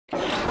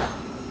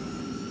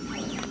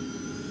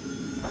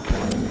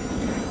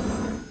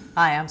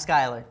Hi, I'm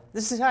Skylar.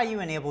 This is how you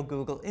enable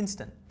Google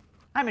Instant.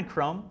 I'm in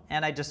Chrome,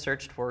 and I just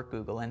searched for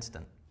Google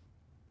Instant.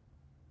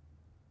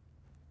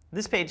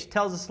 This page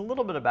tells us a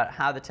little bit about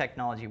how the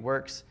technology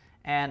works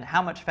and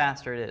how much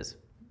faster it is.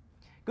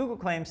 Google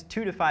claims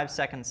 2 to 5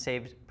 seconds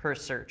saved per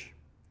search.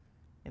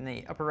 In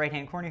the upper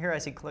right-hand corner here, I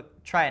see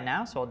try it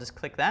now, so I'll just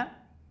click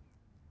that.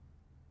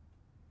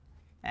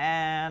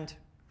 And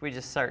if we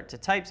just start to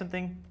type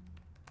something,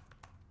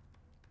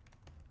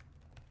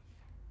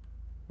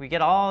 we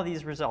get all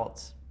these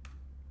results.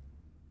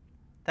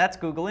 That's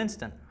Google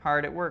Instant,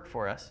 hard at work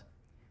for us.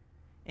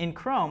 In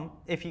Chrome,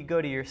 if you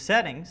go to your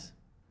settings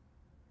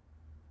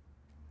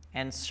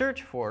and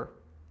search for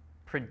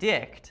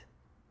predict,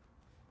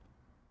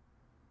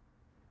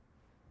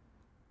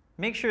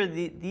 make sure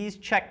these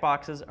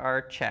checkboxes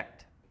are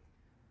checked.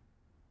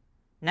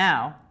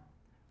 Now,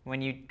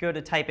 when you go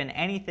to type in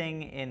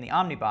anything in the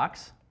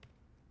Omnibox,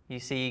 you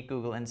see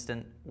Google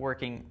Instant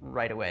working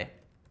right away.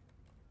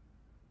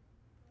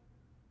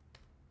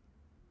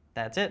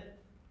 That's it.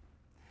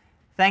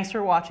 Thanks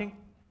for watching.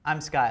 I'm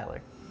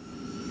Skylar.